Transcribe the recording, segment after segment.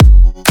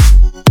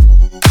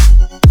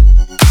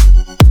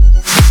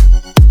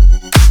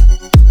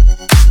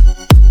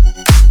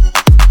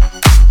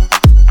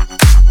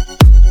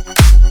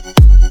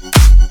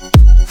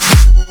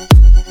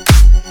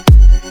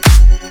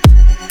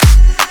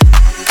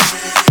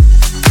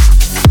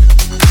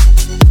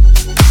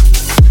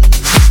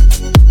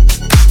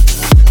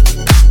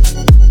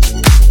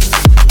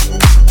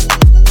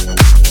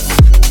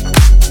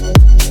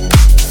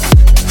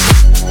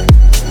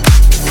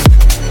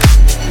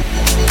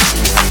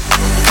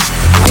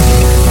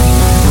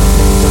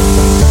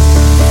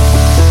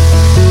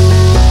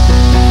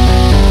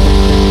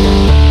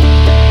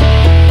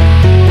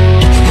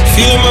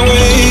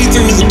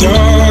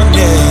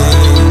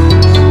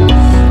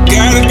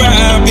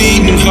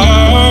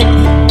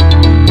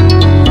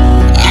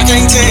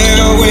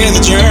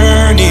the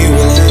journey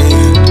will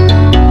end,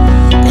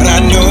 but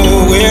I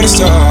know where to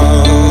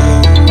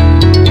start.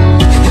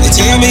 They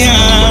tell me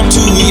I'm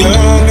too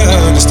young to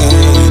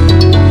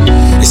understand.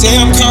 They say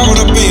I'm caught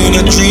up in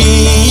a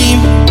dream.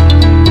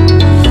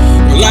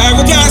 Well, life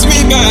will pass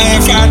me by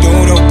if I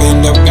don't open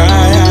up my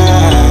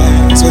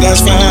eyes. So that's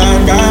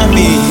fine by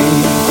me.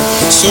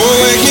 So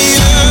wake me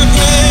up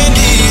when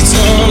it's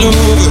all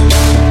over,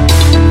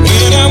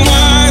 when I'm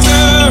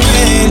wiser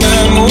and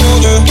I'm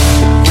older.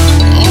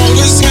 All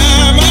this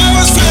time I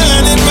was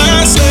finding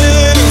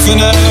myself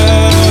and I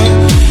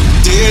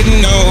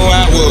didn't know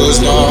I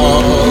was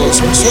lost.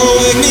 So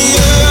wake me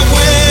up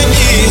when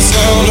it's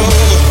all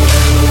over,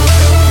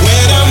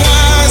 when I'm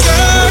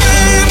wiser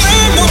and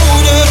I'm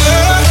older.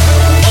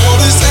 All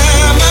this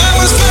time I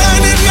was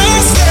finding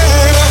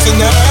myself and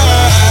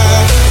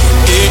I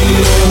didn't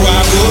know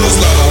I was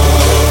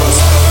lost.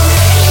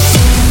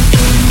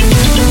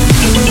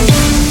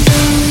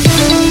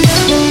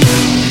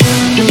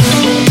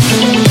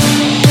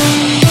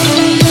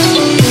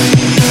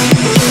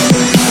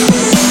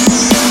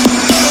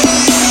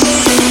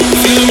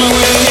 Feeling my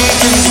way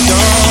through the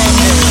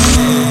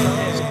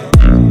darkness.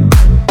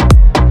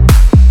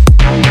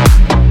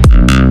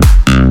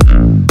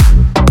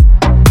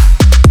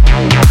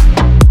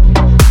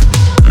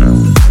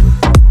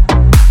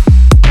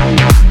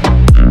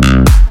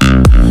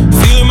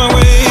 Feeling my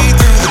way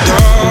through the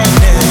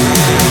darkness.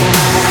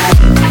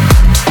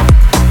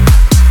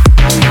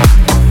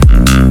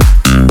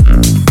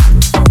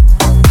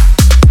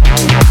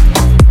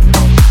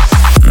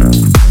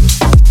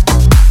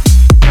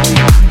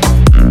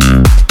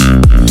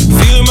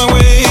 Feeling my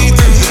way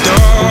through the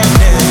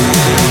darkness.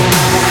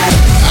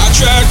 I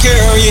tried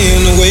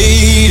carrying the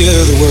weight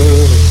of the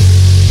world,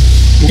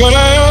 but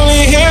I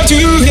only have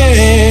two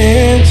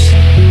hands.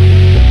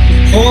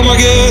 Hope I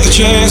get the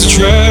chance to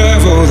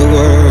travel the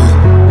world,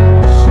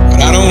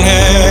 but I don't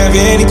have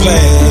any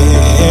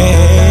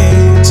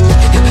plans.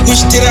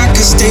 Wish that I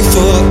could stay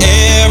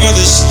forever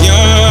this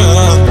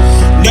young,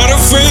 not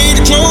afraid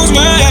to close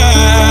my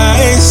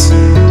eyes.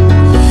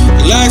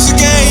 Life's a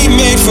game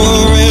made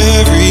for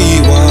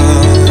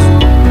everyone,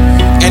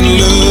 and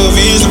love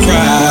is the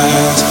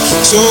prize.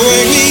 So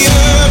wake me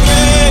up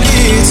when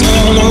it's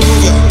all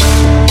over,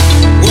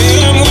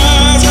 when I'm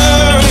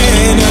wiser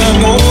and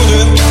I'm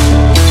older.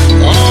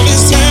 All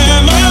this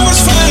time I was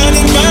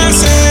finding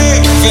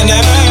myself and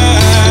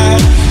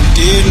I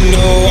didn't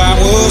know I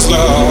was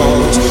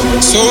lost.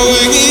 So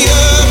wake me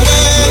up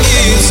when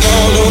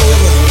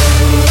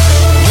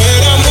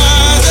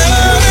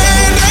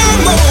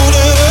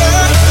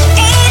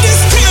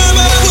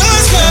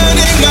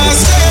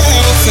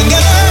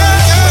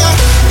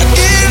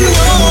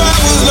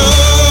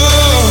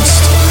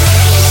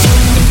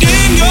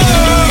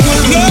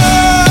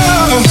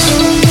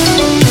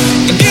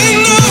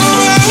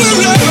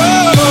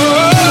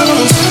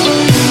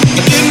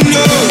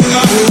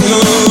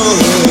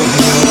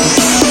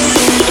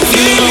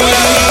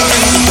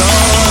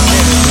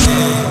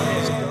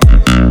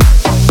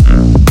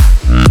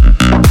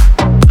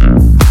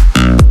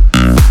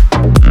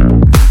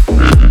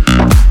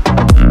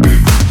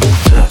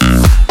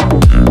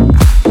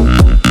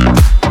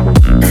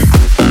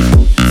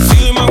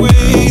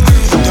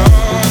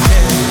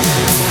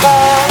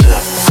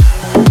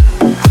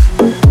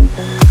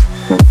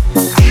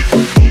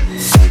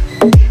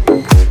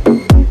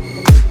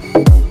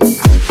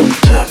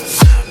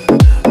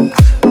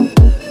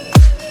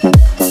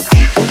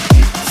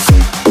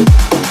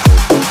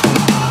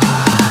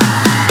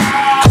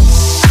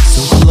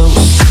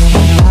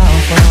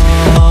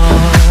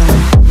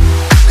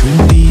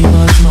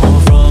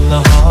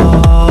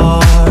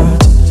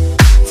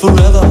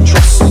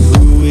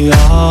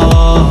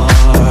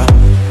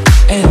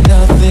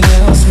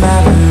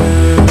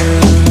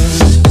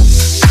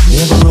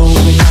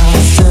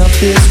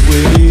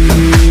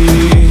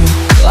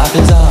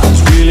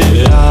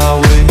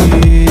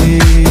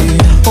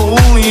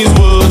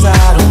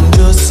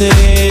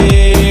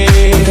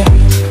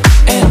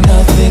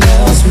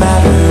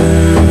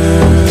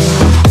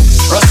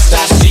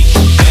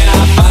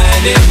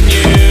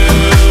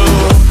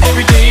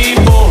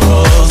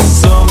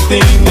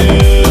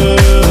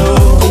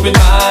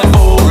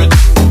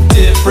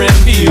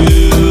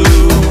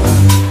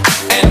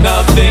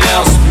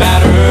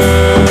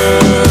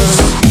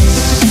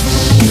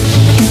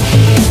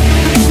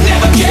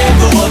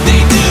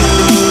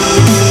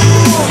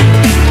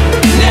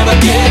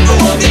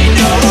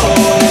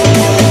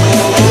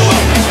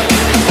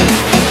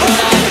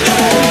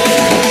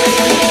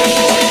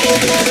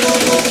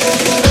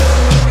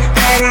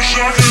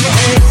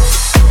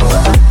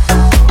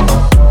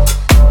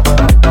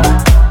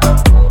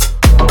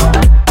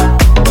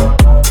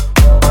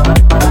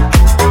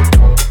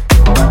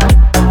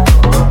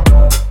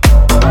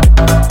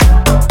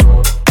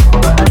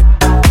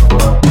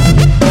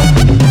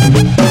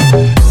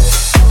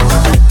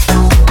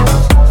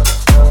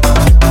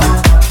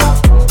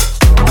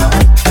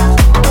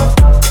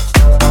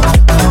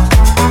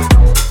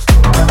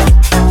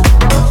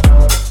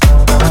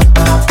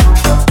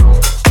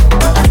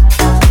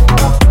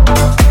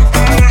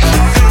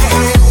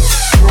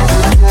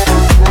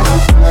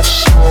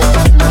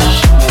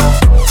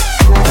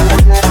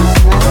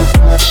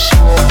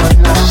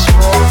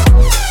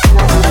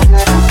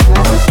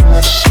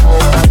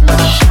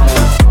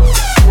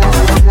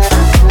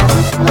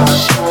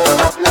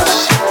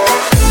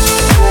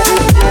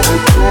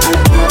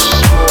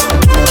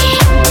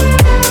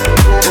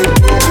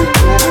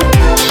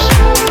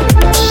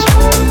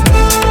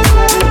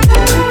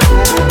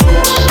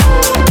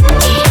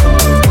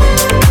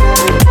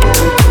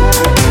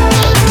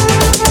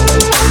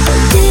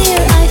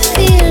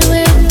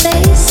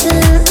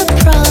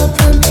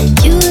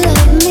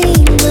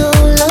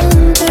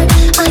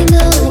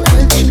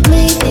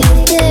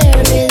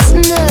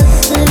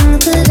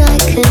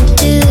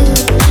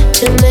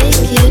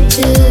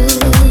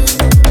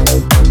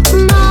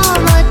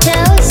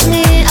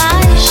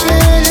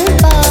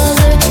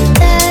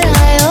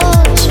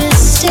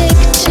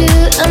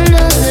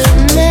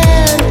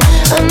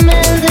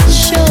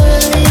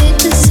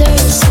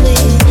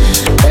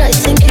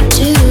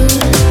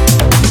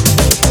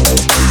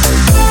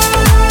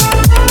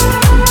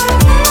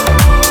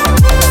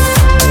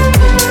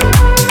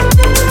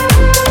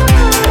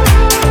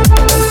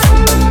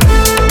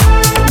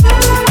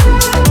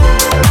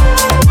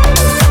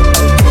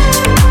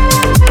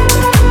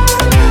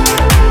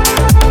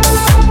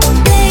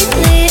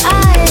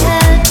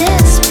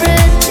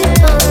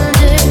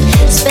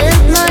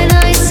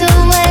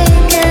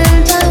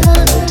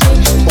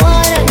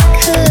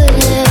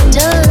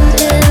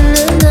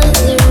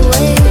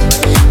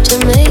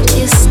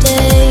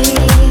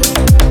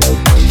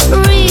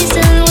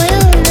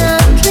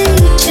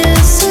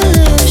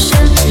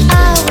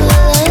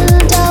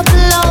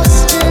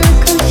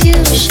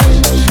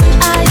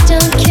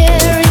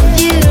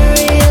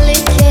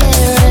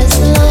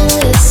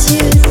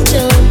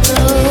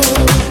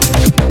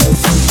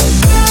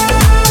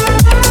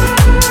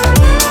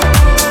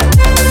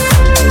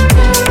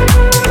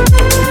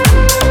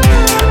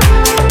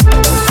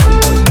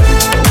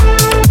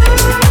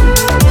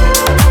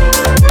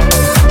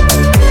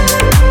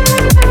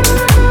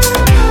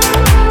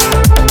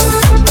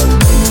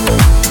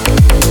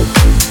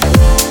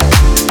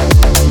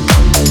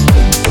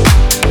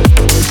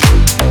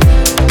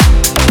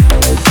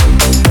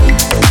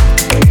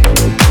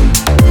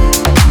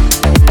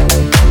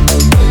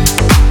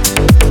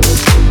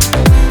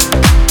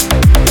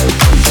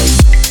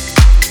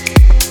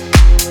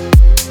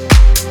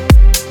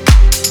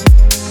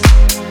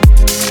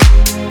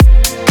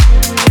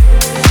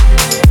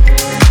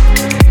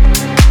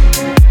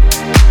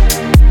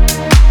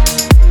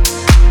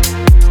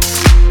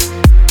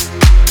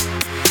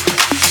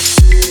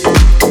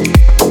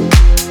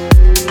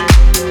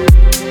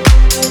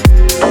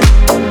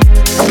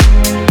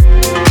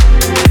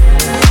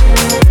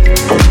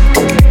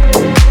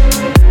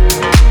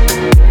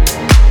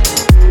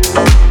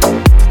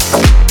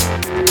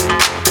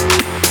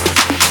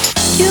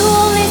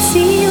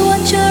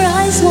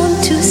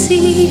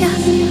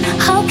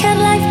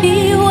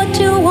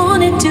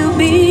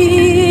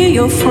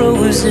you're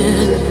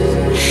frozen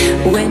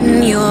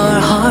when your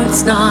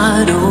heart's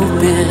not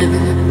open.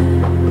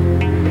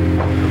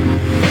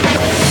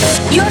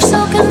 You're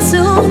so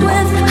consumed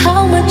with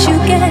how much you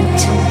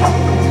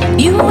get.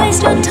 You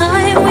waste your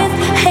time with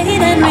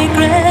hate and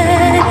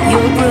regret.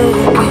 You're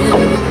broken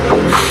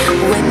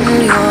when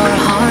your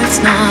heart's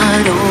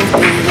not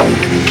open.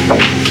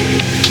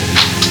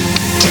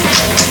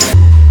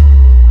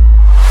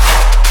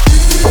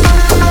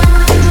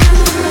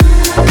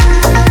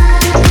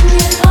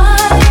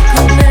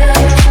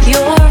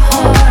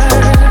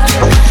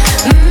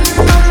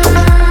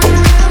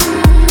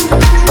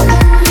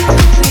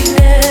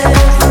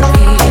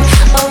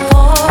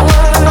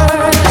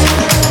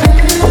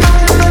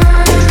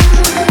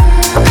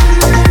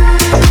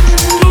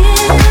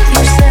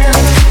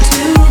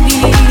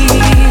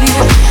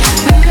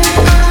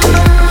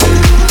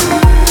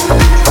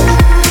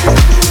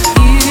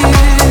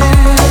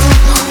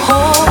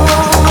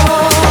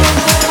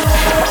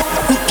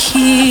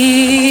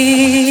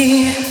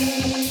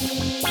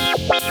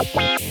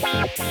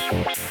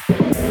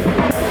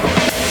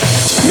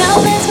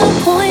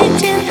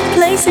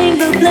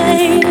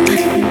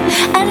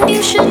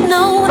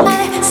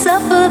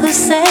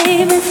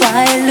 If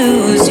I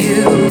lose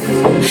you,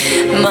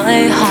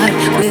 my heart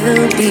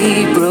will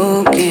be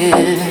broken.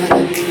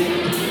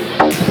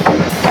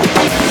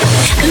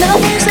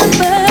 Love is a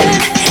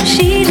bird,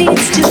 she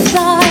needs to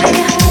fly.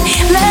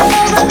 Let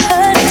all the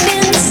hurt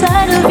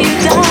inside of you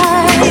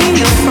die.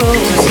 You're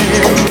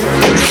frozen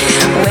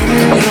when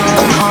your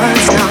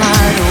heart's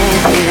not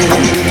open.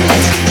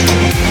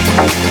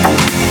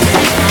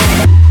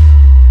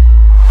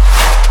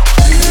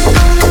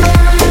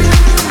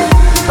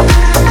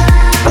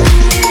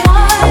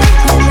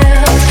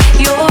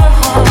 Your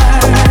heart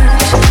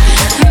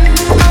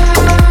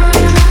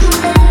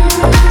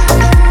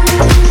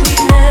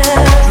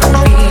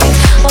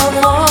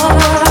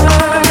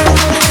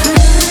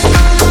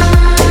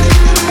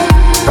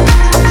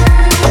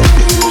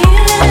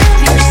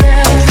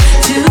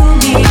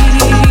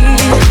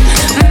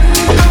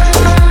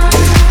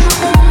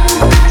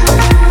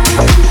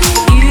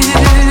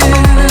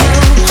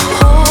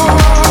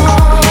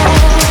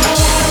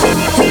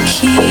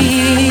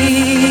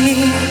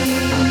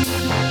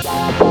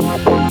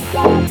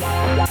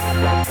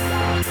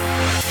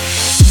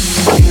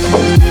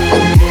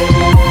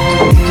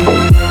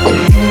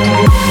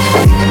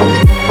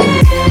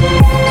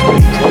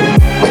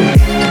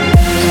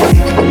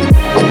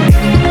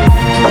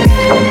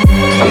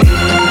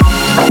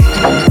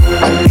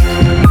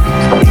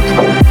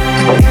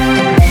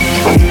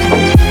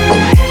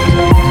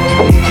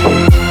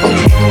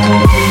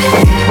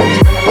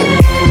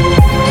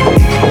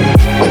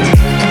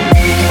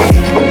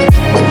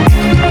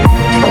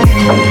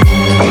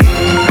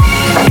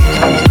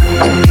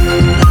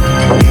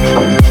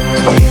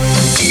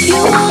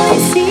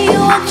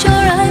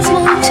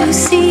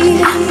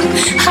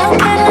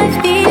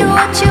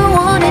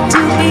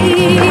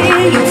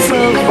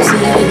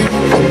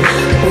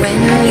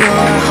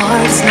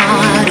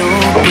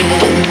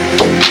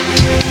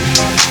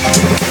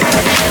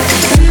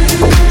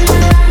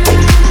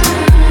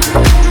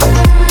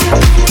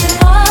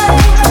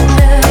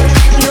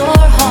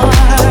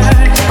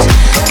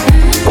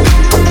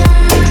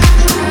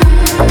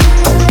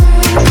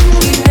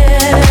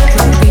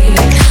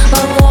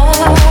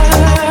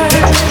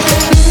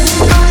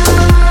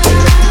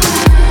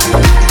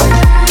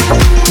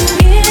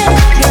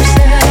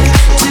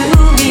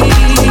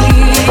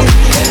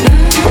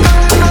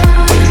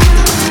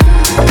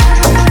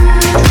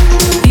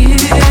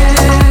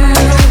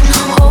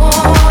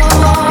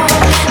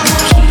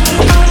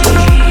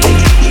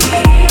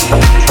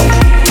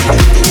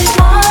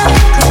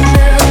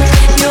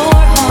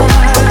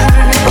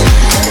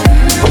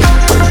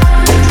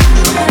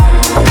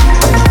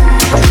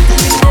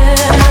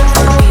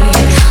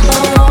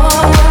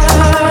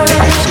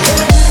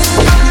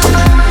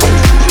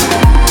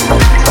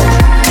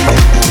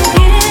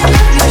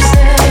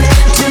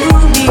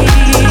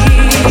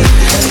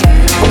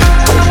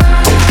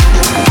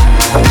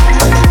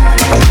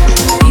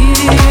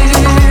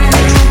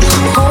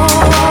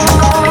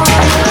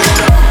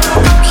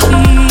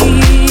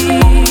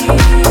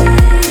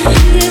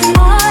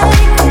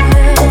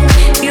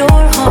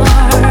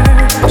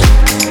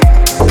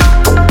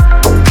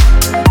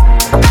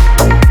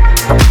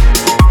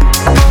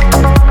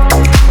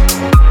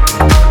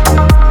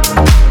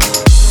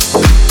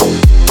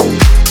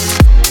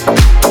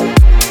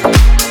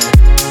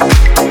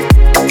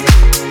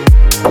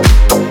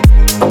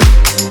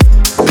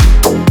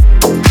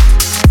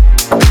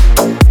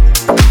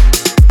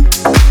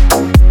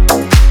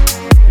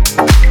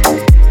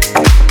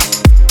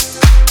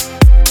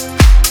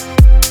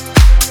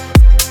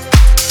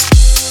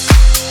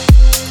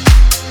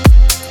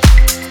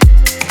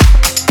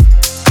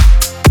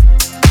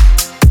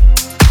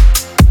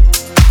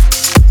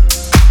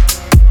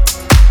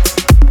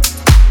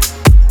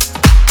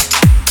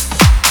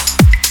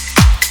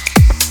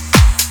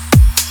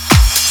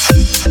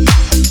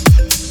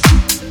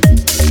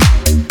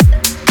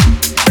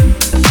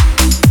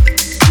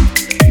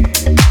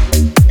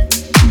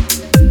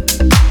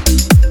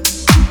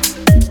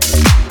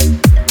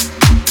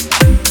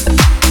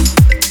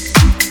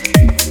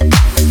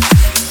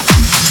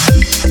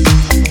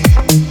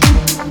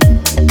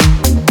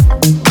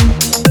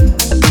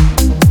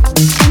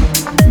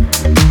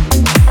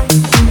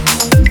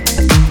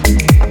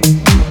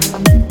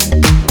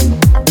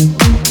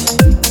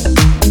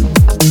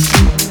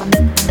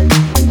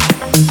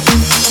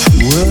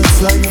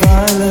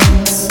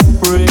violence,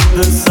 break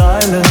the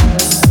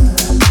silence,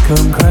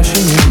 come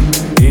crashing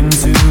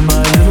into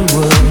my little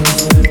world.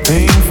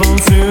 Painful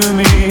to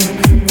me,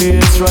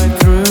 pierce right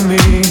through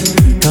me.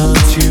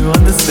 Can't you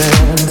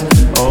understand?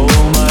 Oh,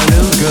 my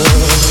little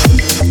girl.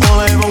 All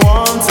I ever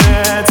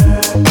wanted,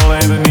 all I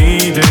ever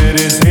needed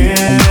is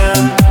here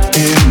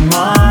in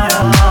my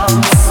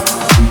arms.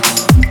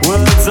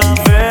 Words are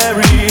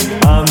very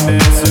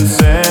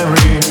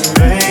unnecessary.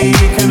 They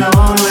can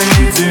only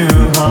do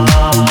harm.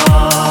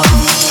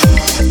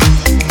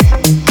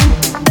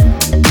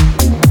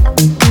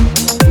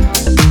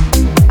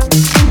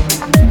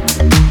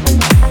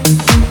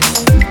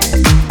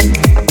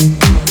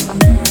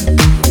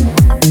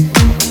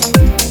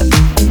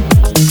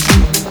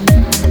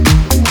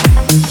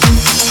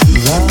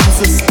 Vows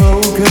are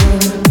spoken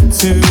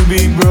to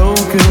be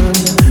broken.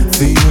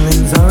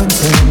 Feelings are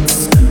intense.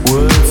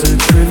 Words are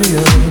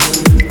trivial.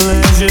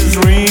 Pleasures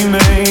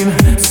remain.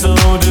 So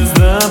does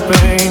the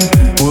pain.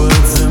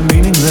 Words are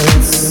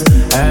meaningless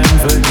and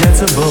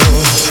forgettable.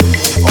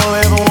 All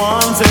I ever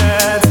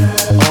wanted,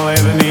 all I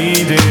ever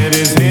needed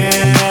is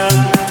here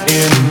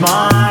in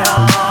my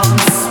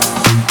arms.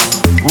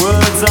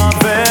 Words are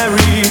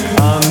very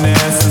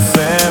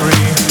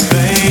unnecessary.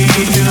 They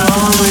can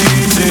only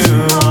do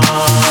harm.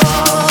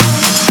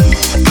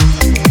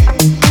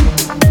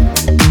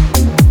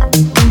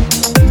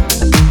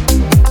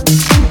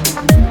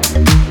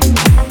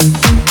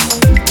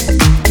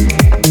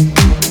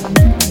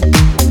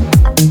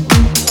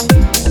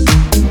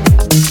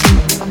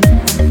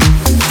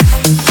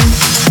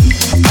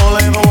 All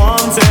I ever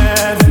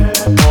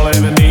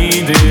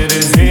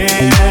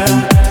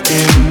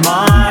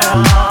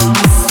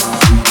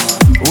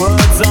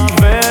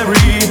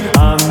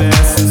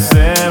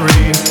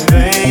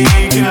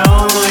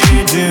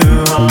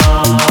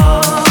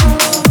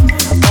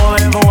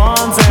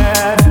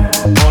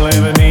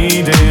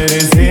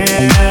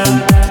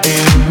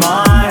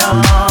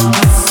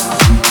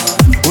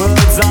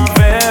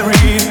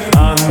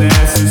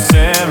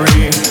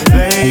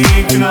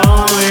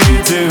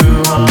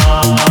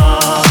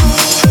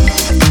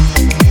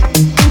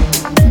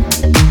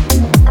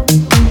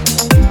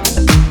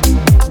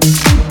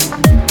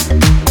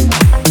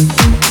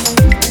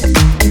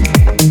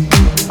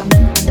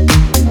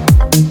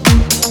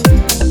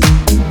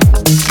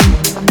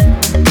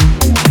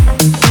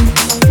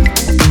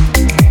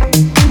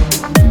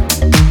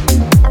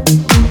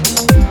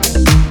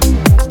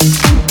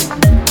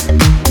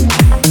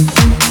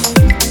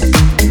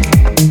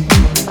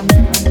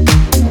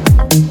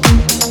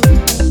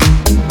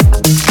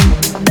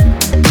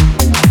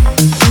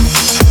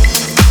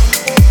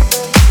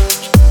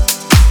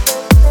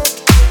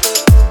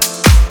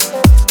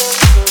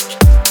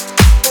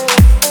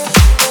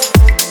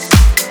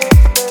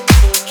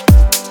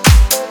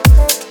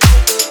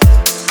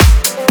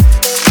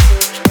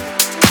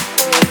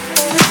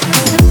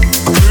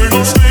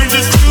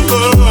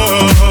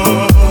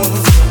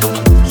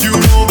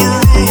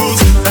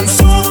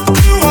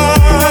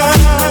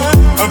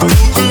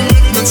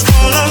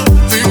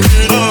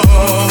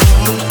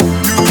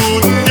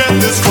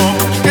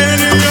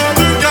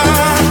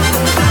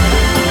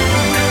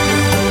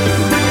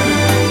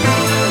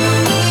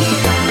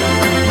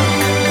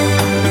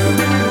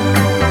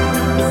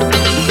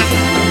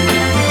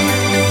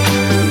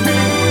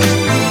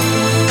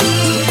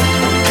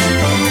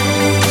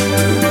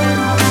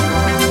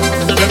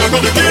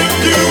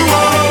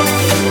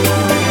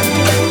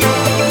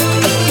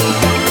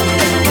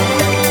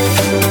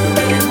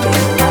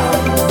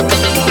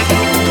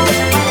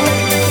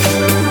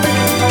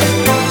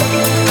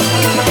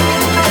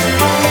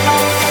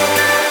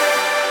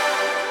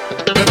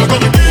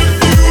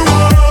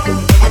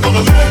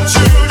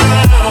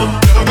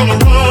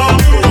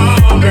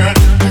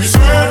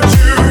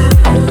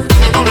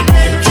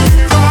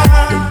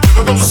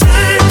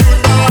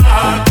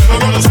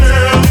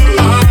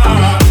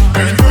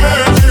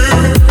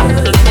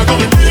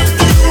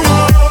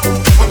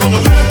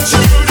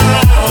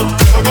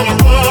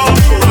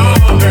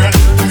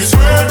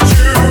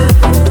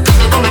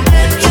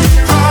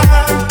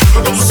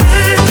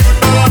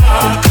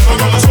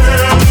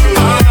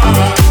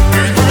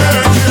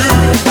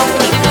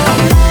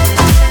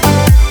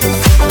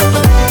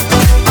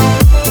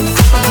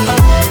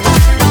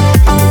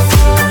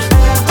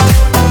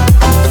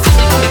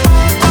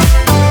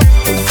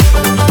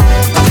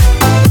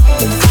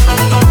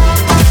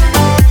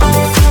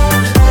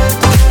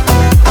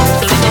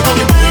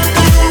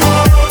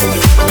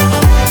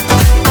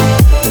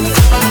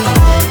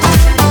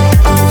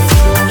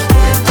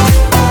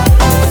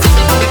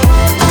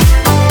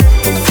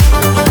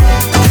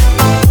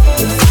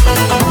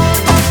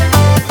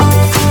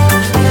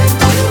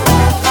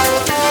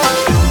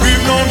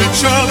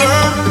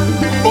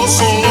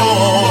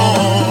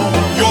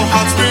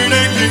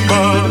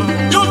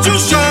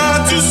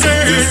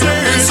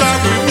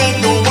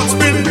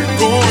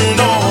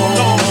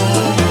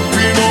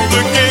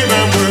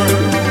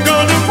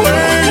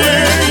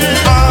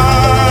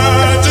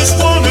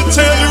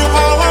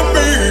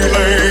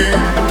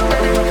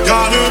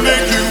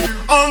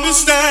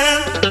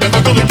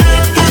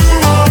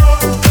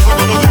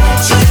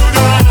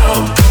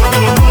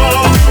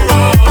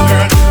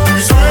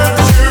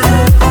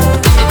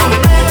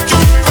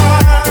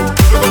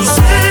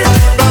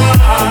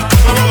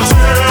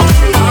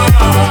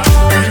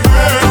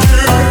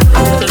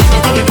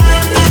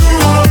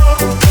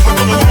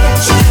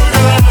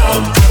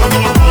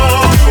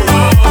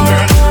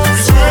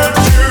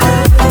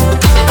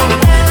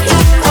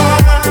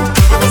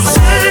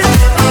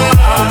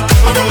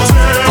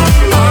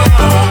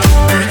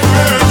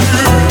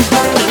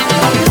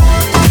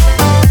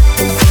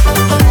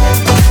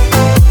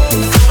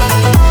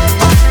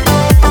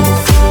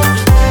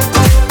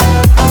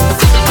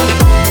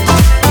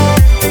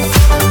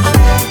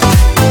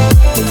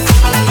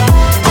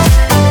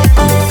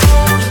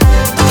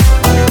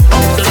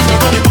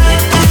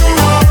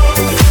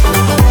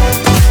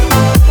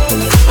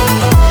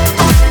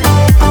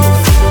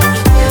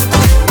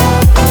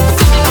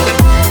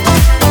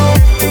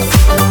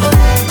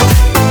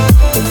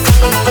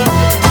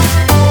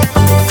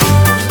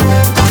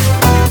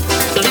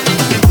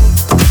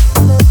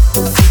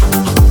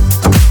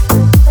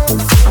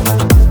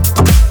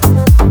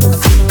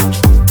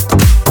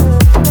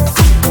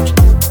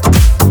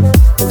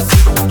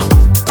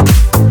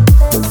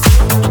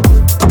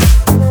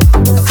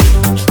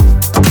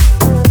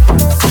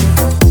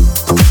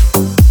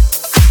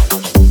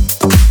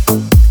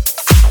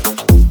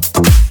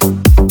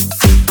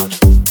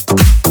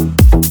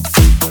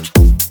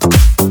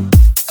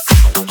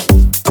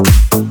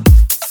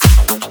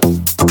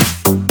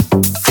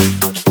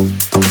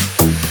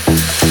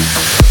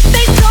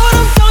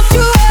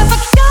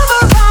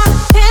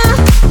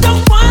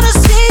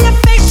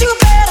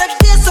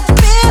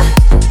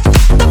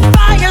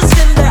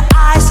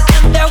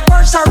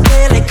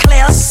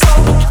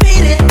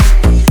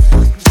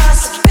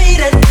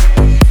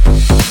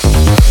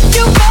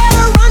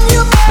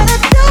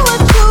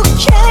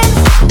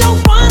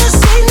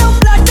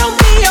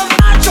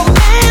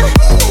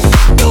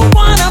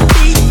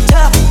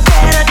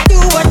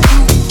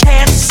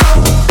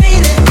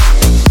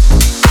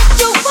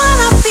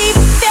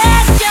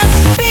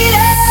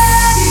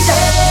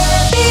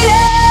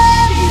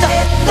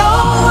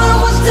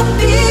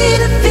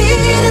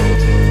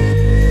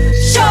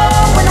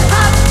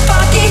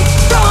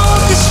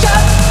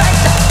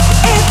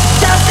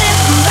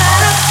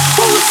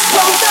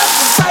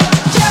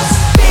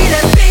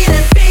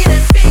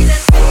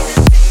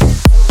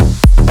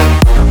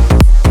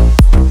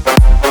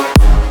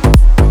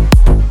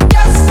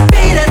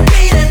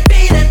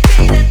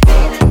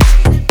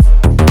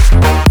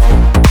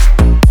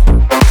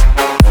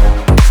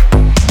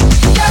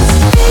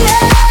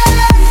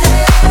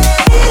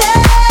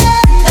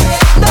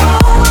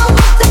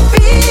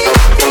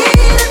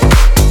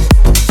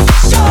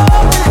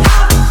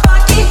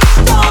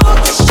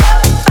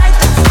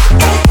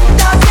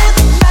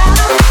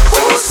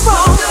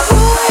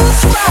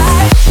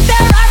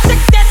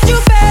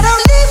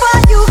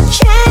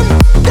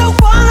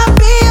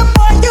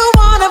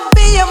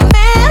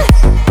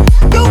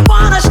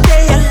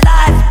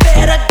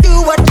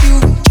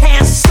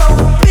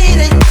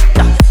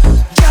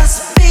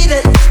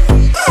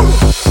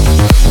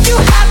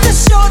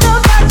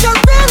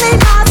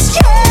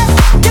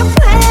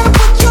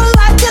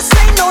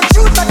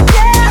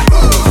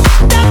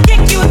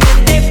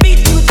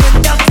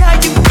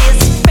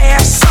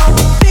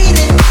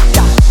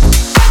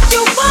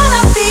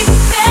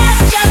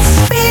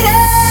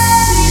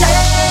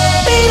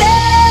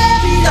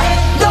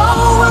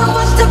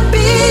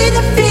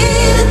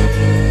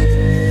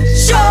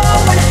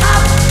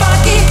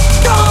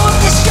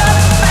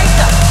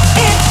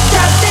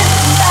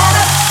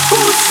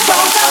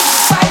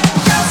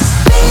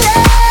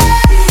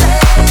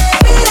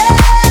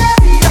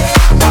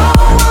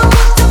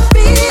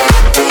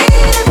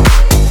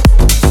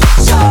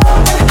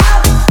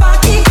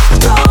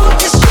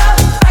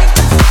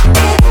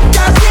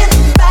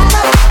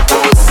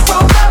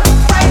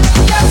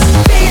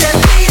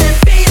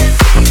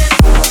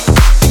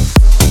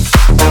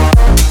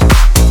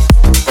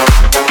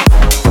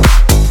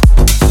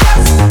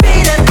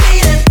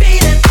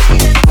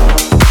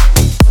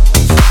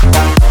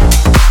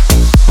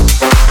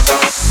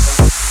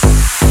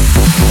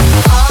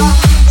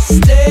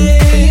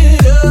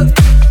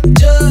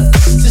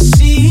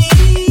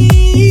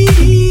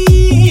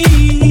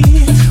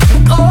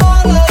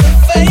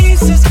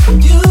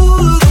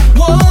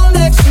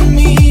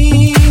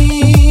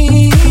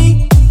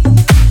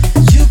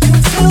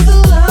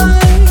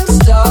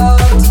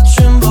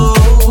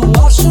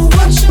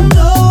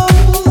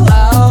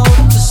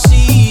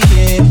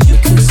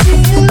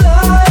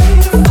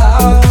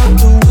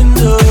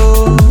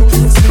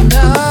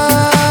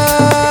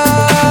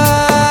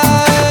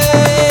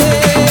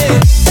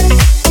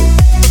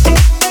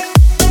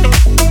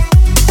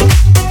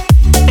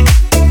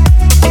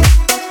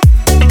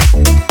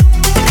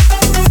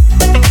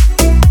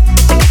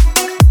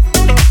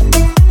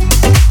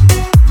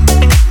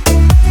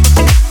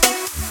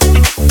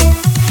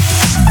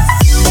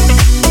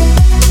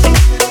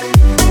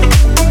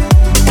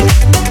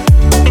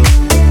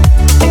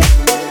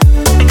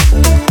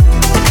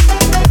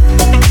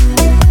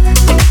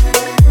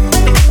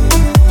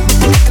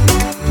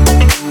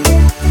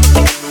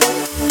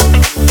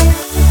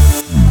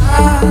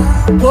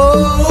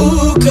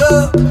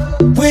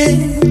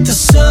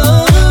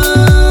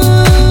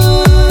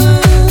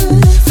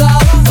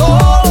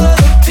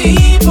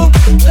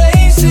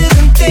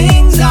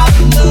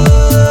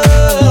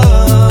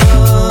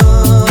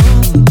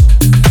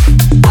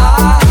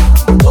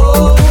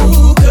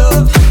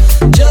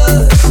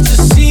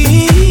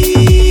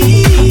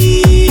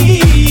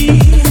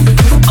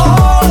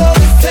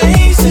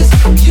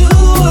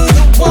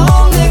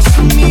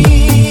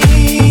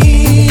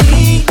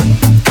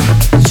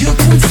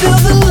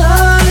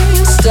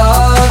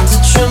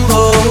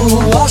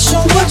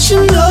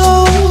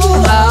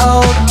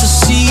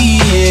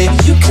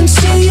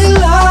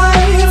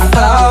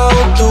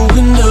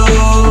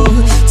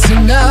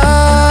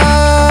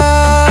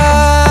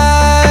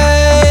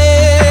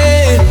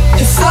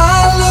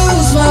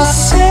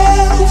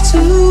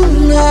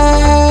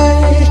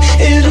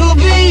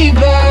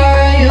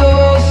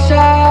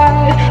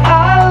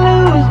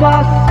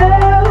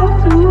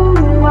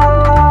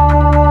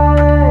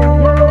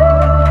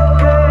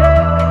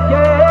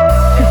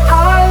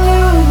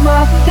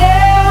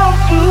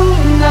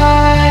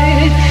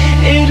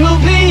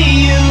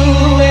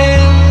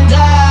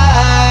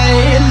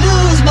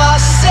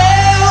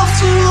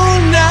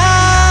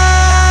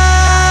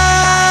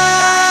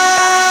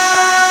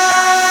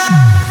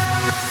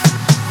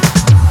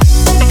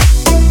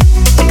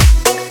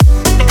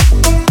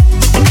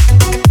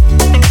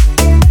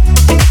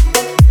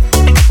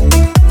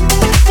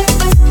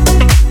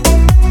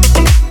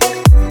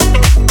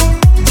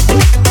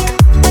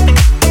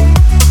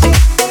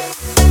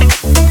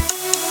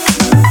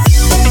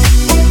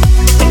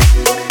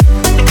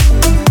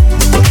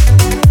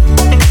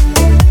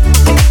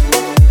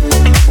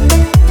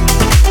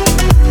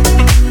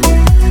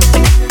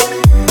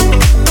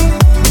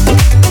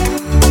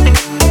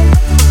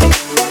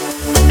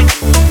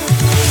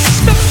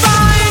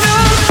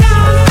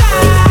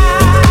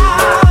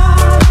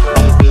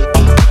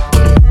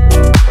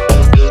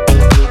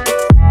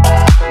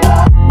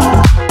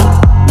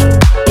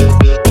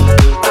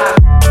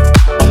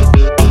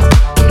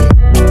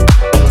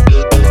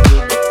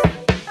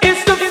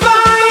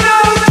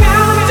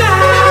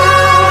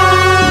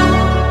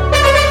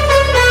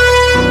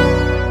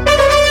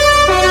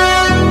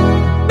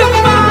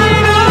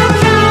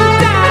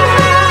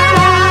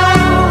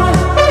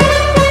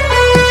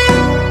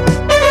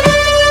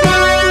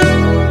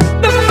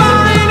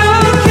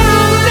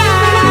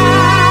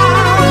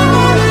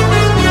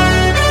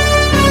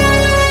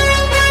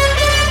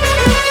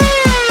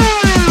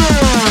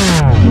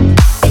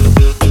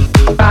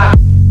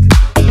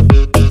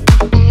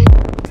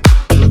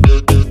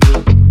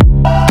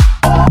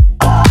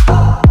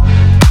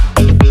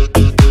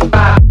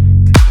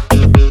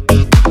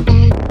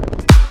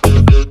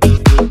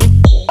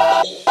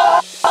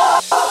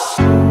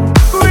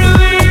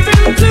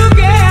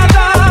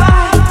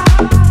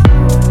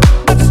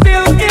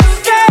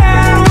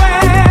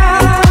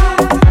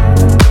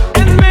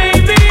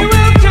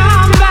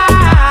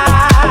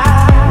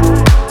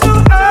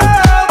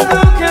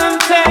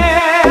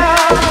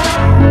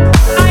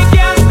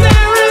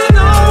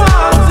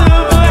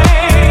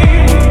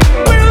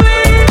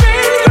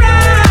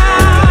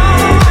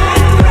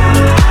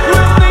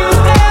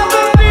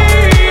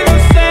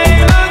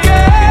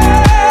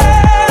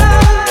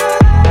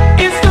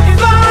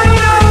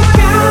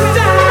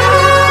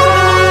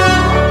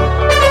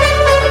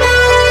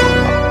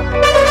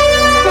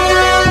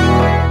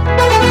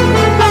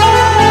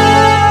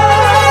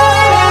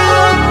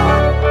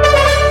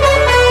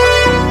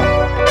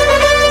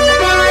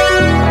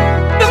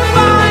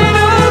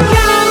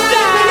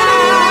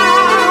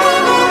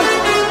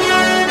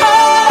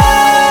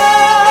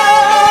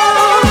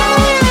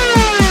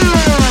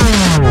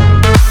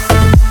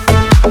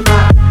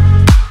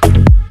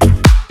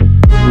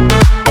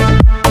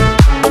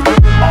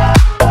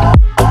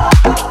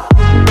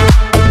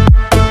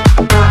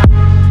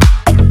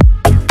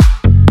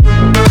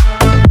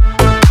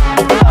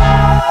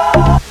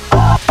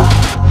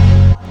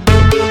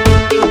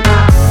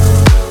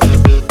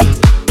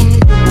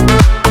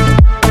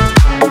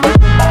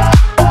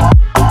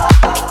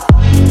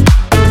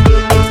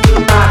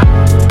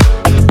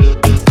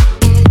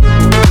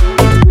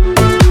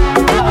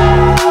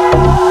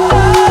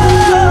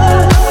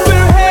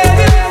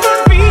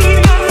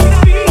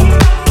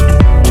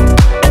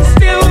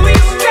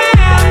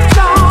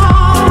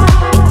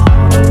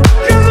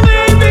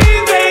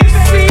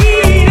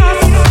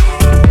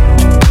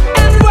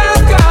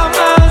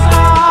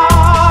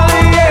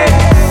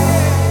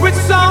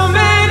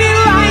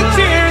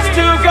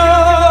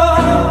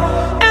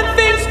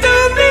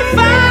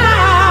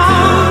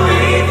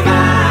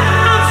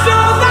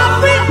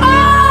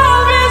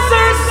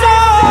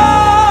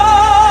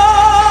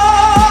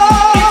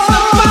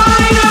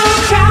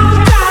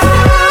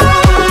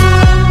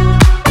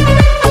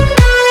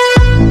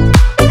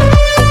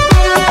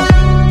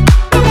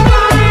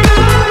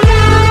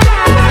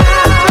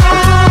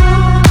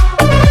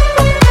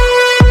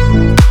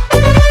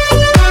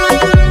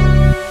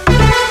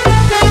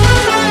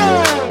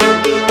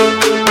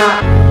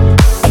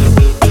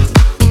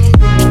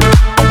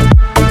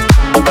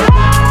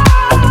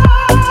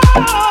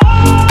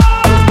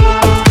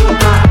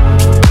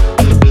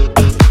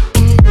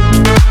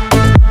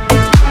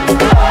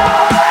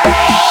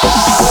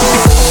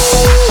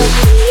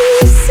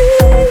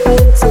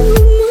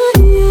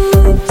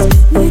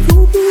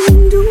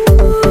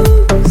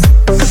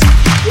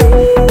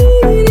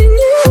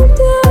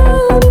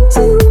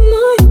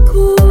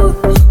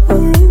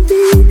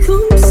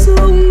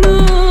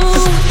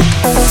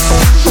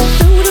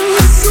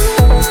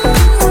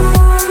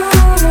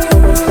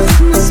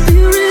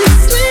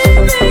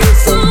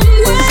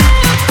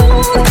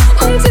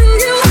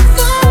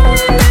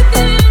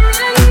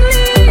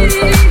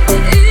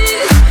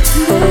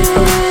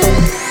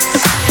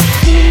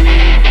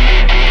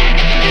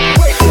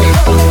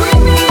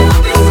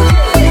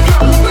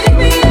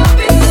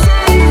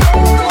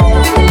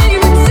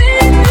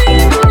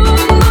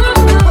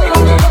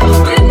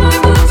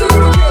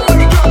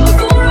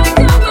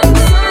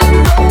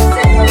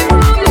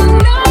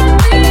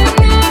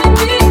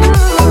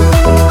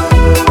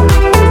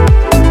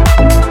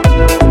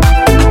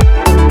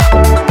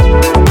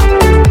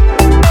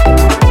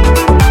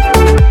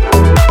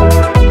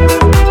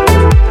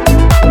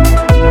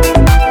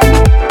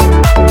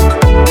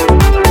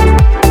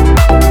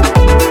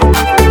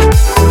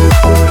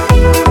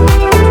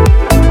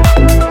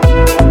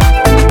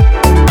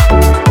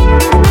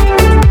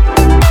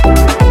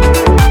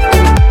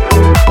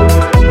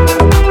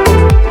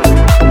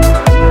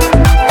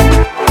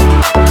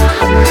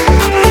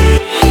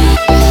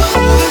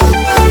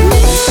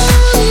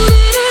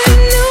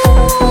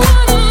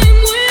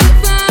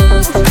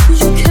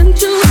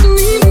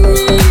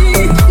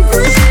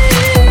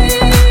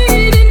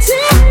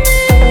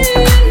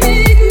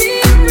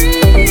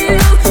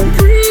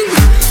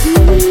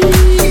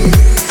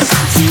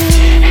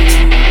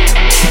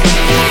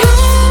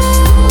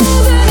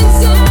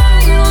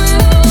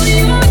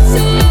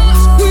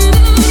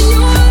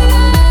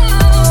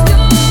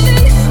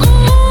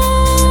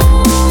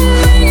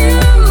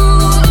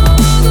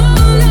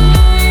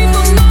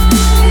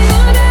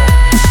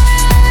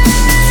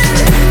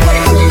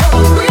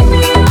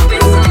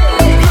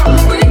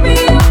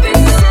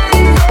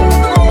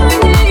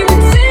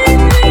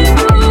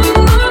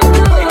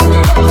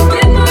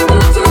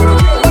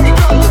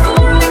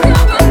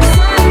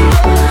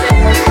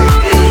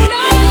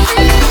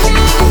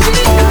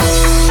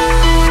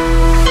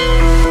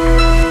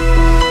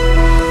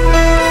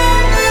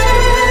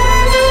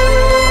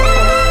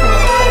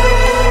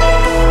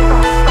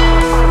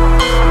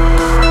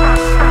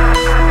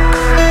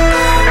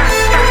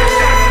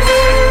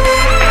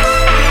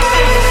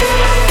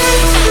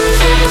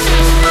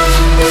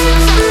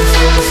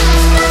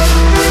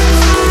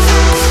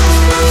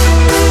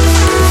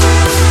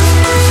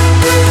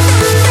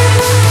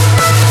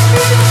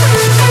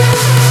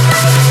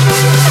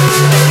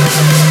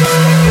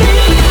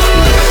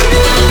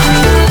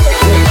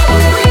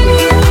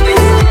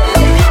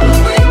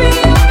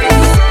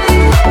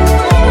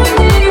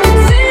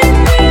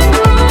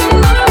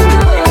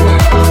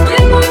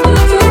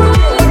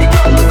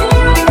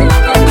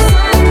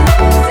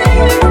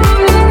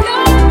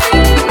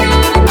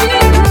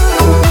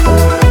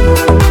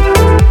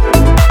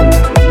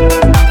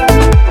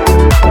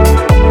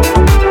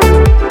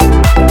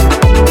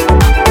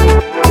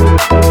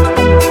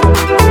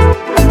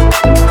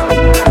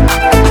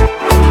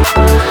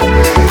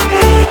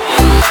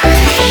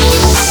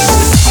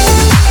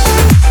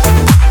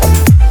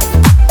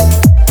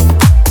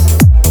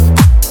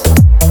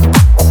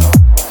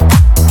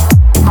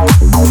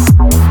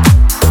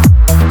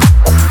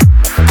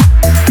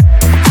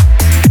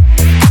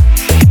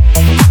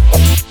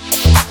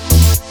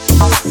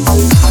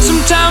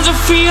Sometimes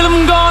I feel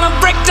I'm gonna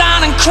break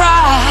down and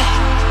cry.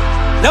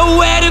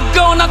 Nowhere to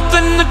go,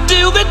 nothing to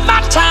do with my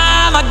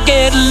time. I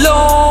get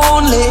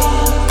lonely,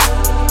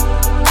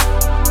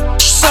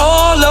 so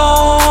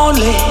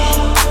lonely,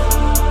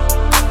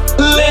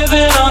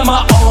 living on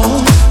my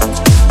own.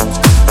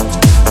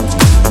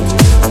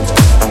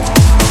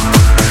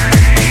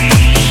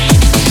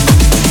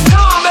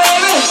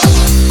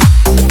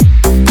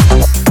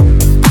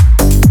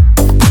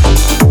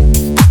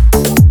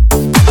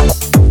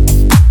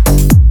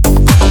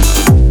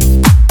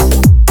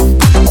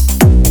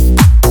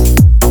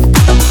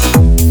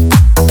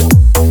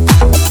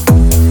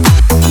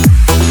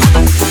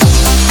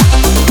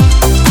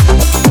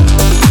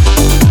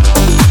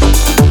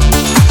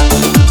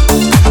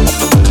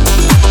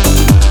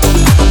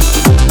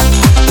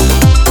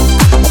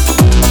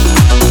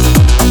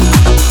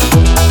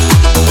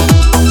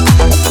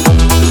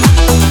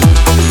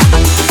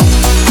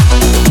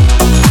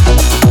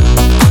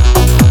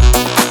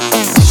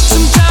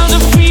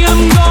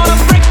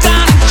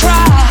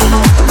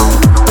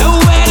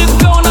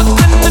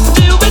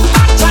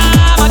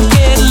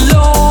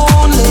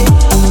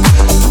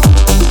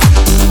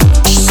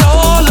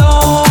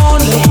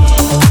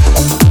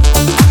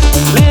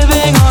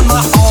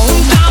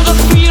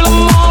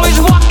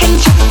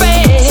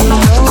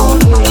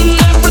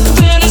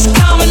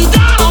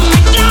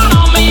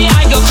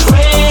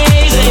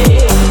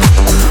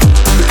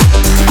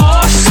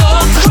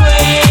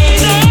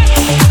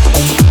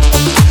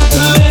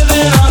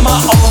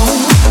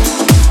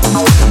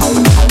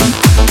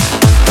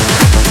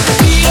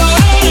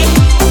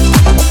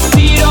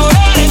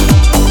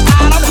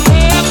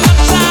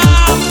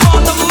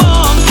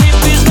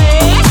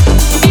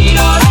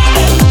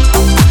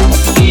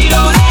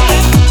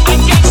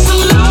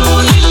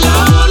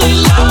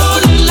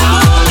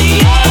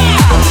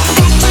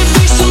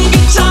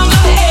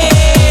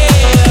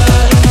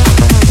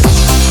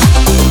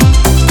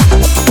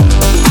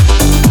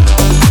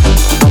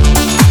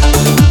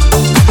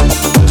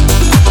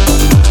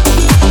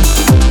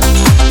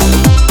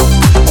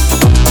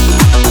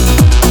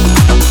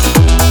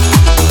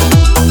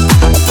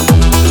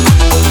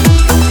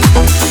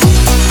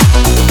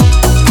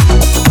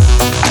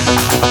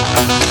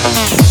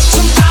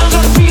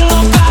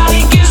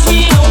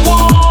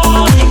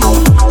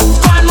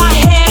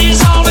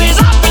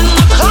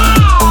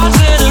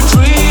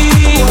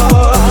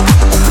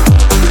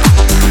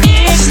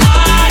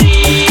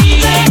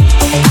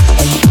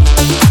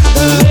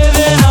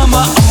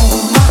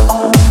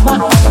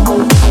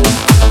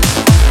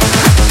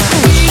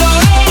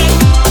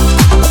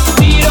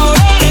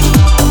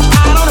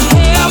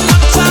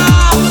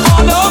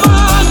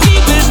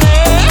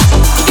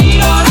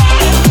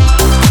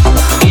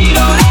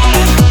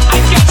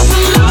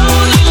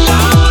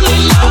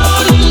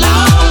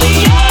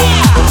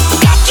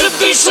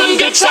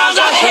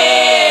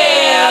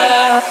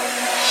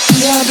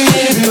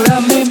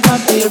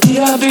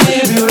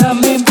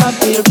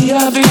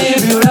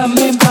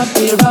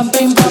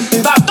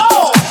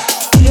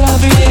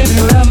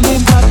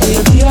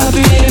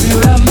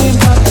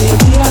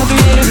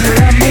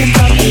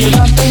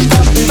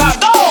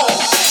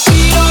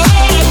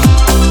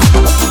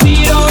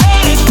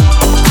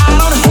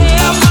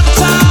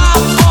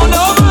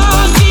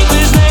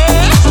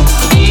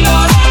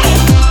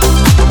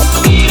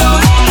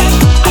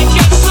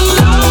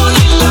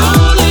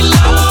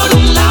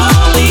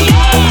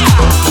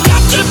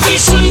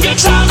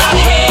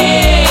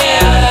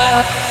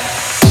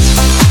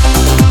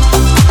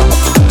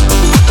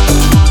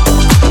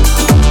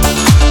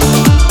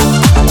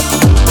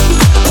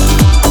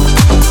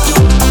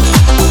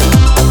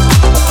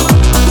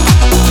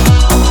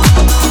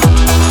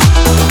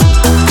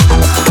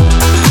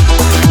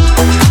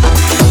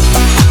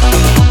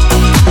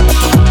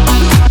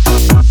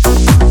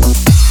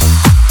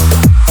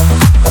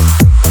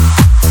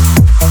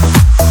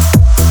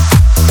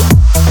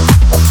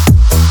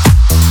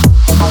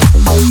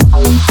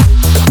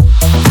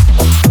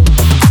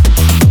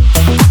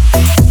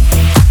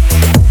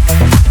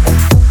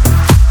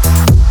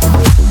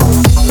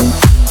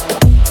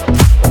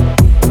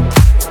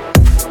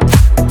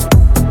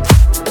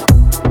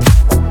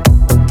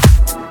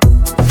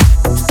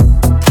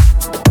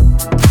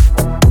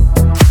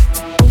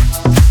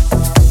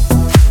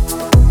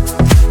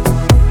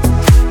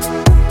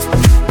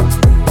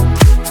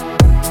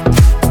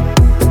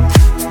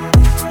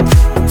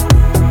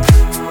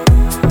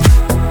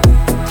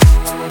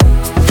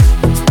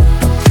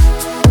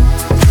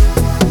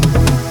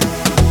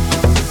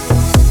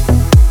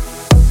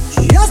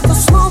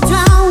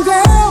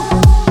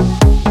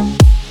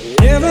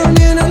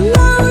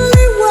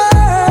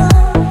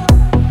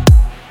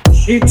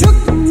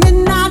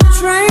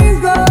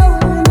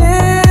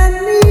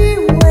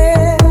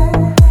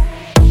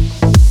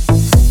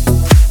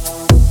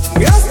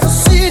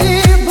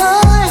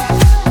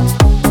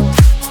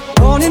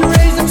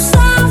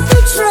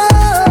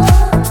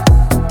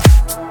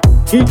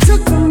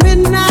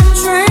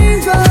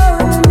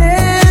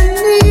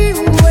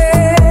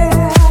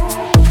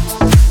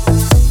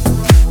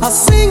 A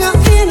singer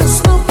in a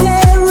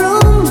smoky room.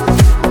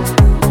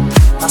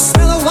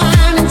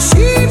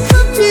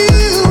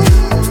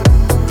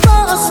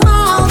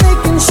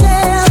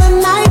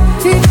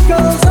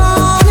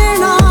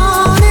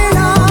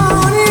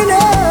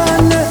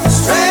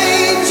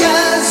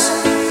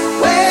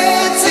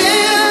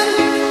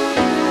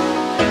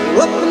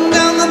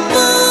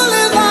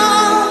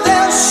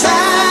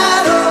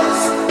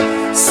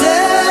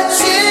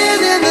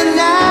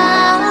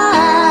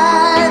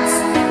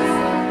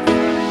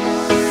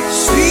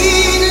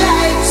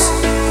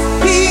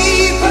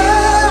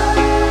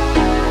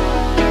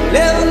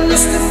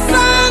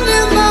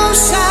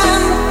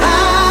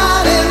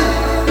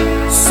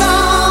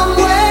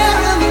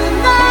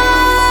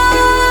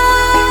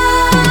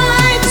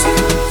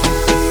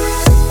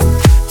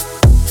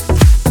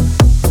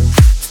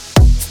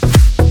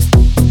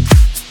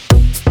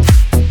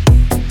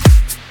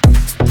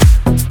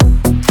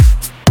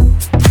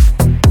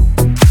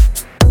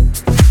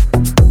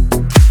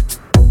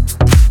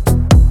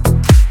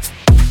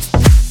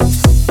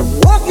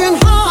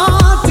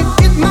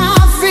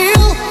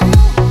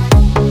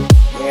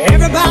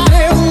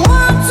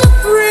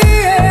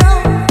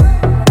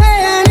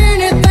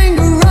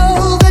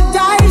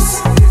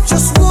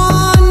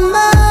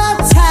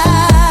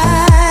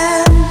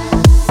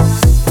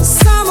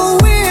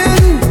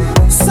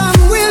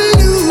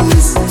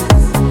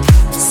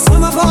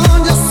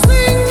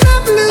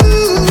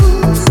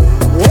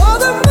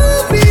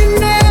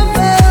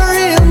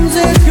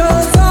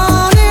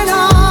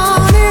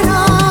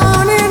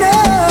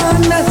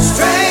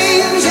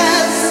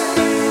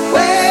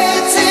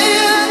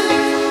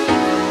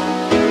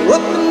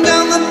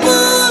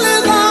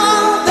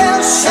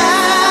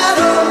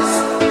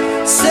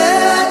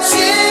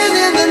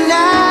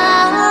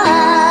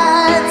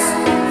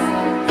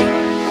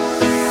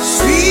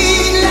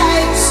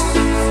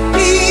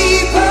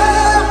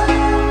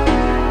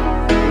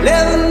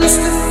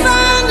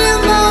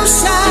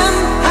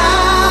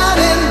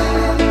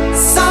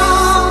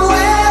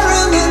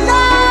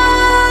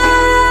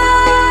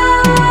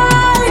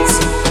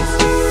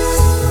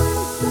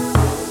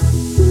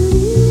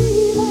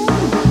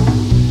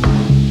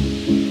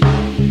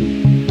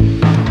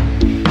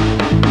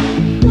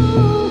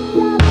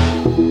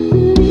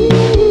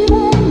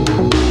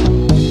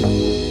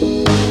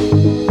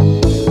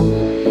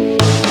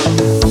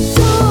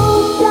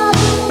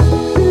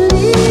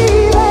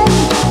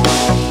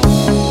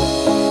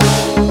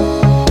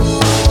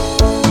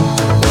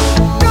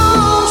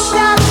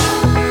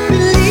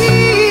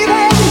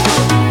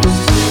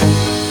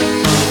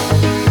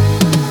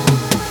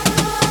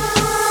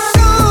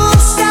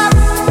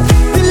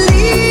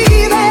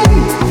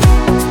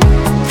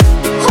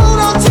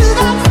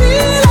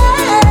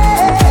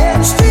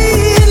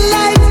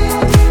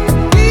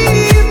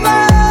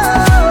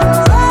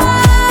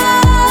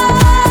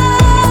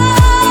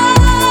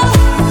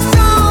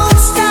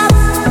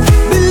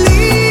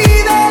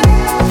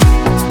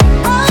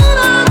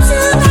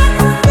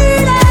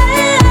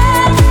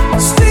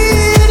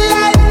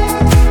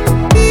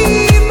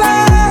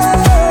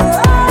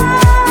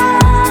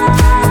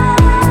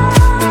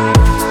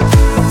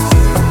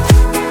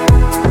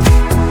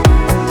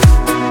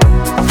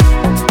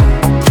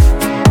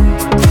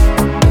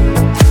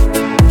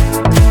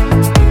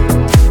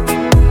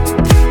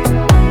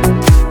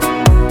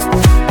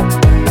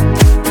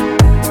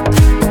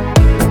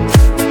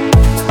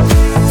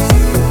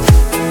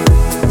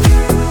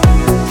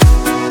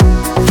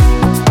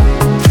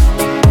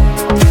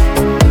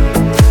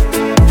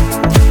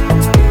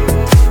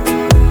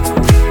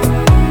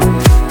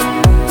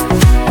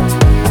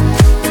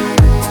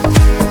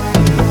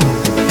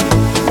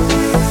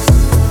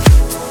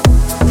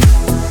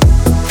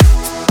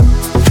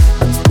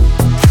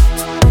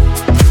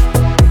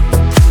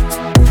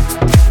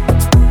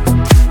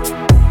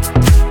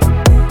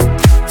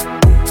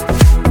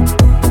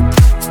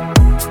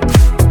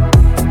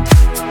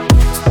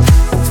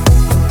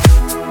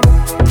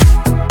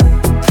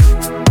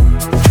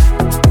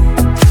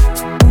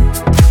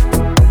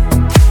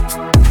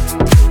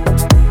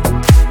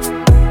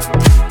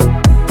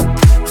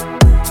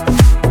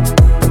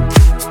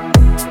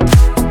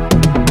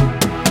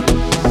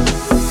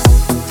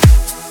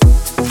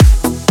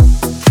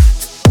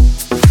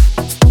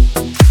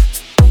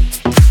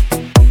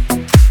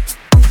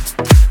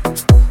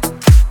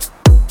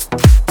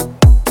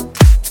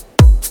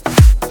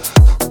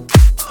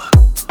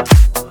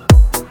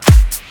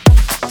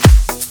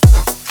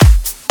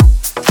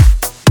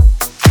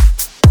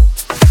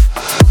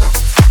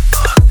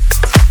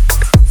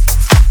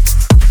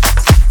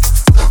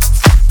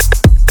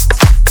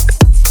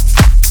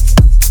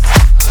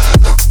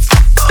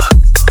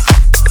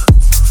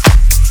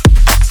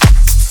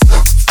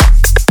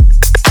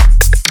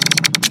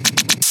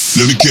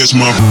 catch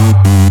my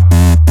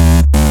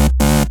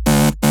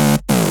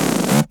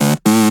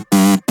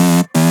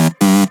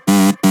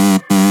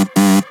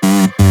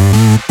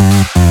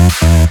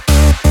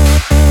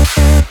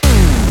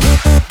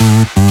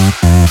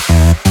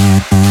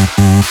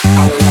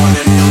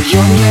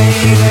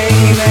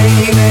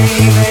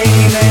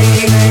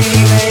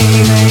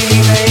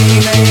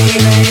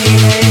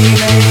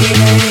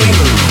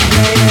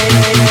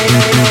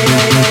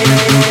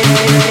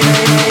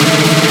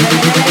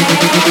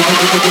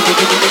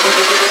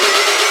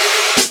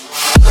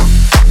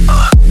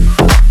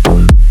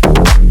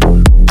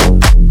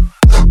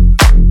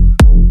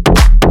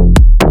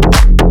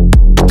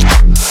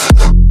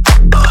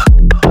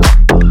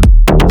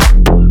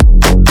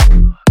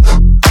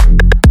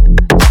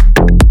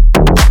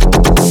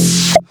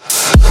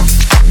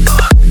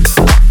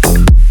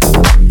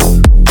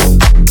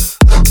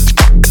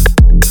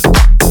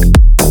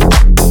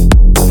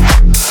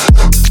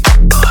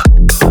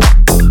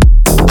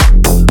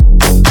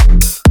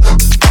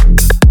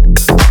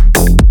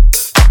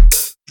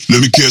Let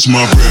me catch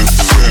my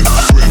breath.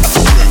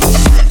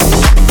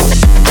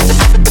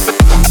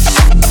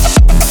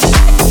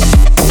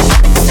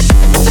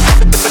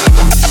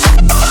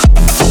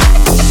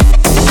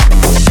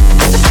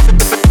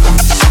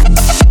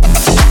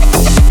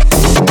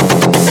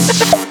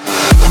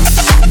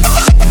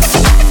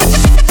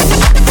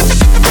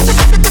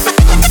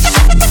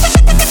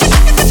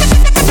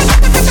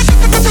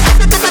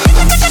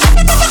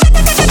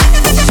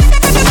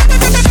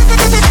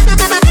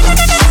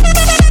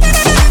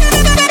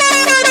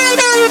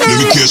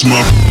 Catch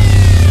my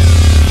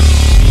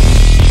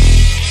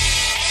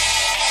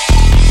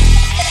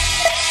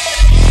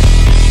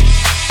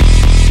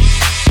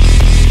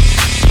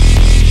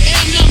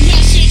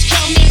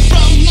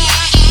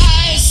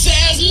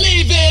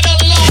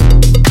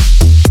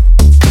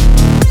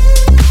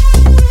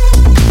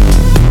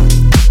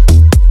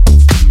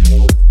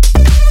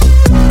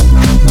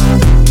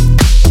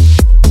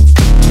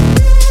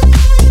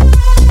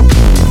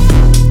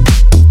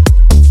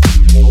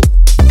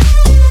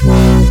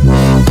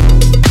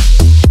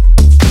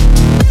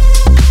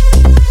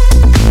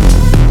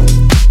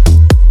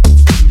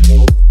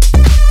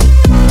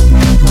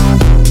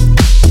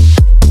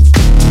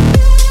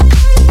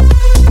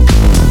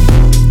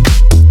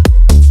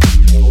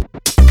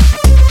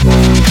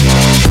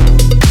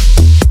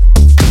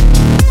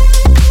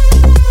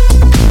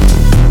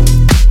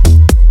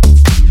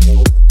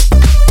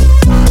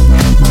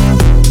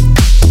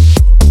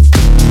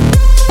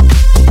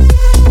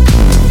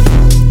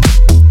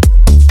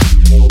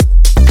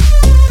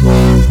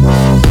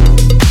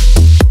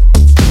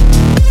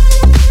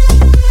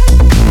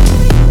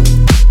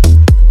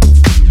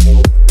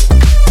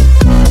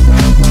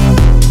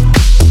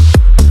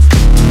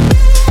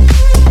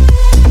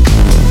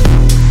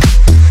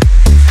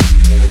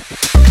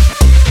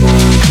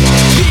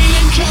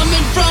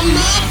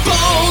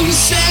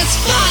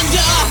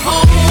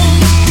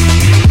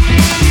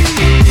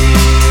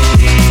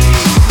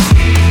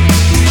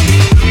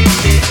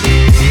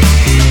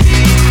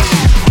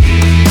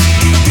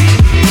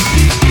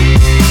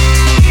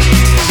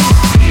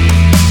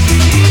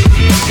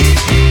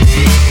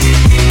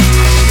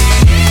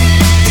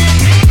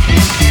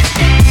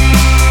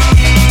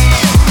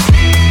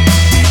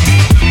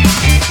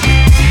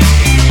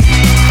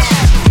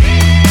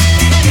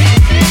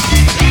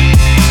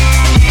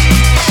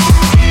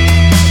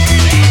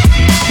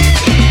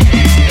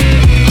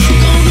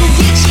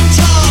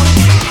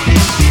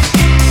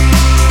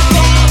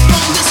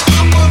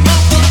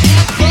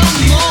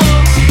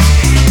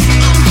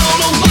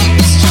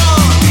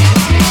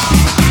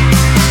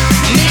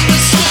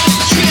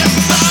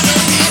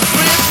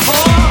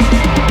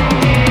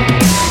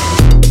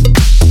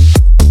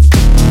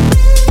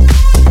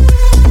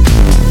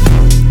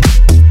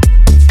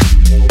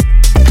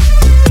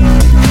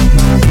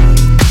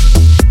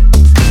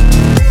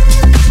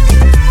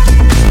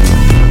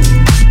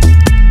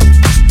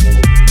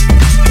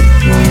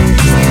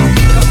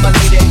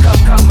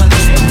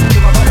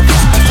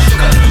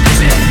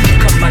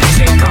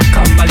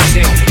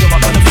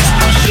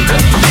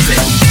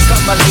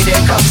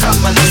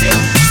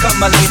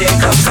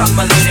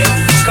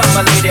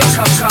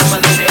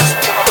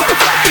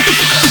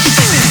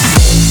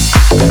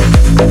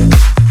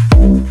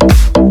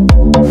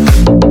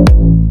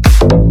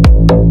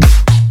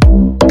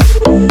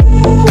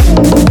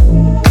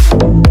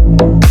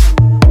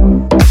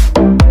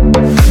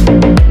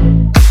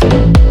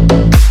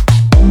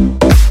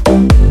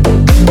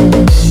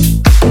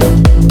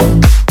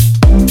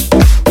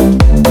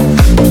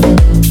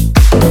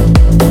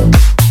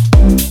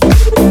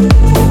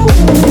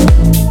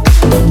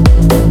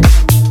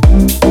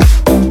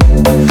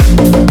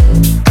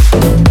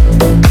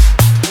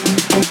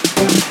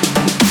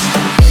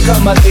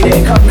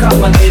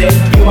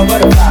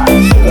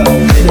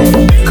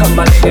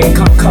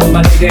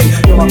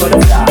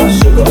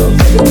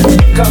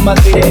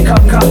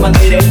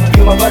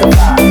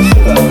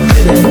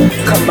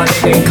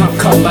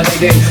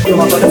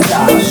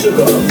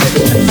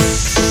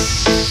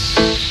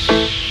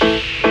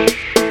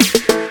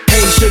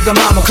sugar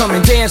mama, come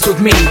and dance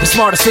with me. The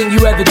smartest thing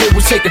you ever did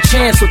was take a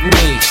chance with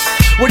me.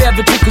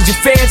 Whatever tickles your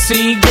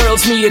fancy,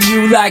 girls, me and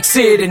you like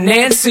Sid and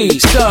Nancy.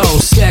 So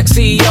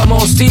sexy,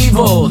 almost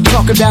evil,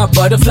 talk about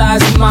butterflies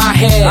in my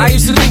head. I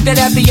used to think that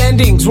happy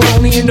endings were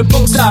only in the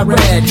books I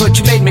read, but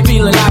you made me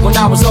feel alive when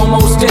I was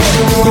almost dead.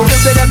 You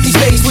filled that empty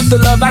space with the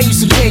love I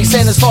used to chase,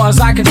 and as far as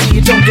I can see,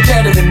 it don't get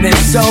better than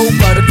this. So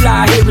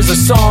butterfly, here is a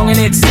song, and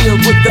it's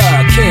sealed with a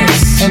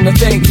kiss and a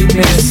thank you,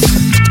 miss.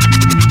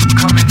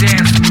 Come and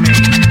dance with me.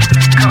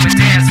 Come and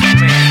dance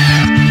with me.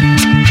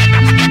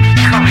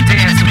 Come and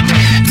dance with me.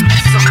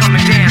 So come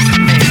and dance with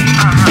me.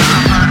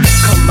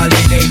 Come my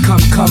lady,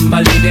 come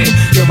my lady.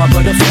 You're my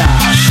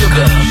butterfly,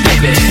 sugar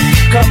baby.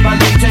 Come my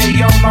lady,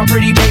 you're my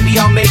pretty baby.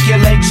 I'll make your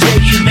legs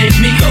shake, you make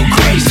me go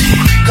crazy.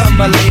 Come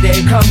my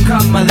lady, come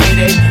my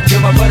lady.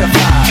 You're my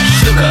butterfly,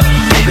 sugar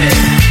baby.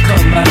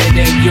 Come my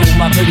lady, you're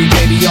my pretty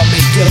baby. I'll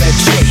make your legs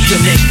shake, you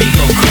make me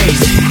go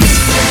crazy.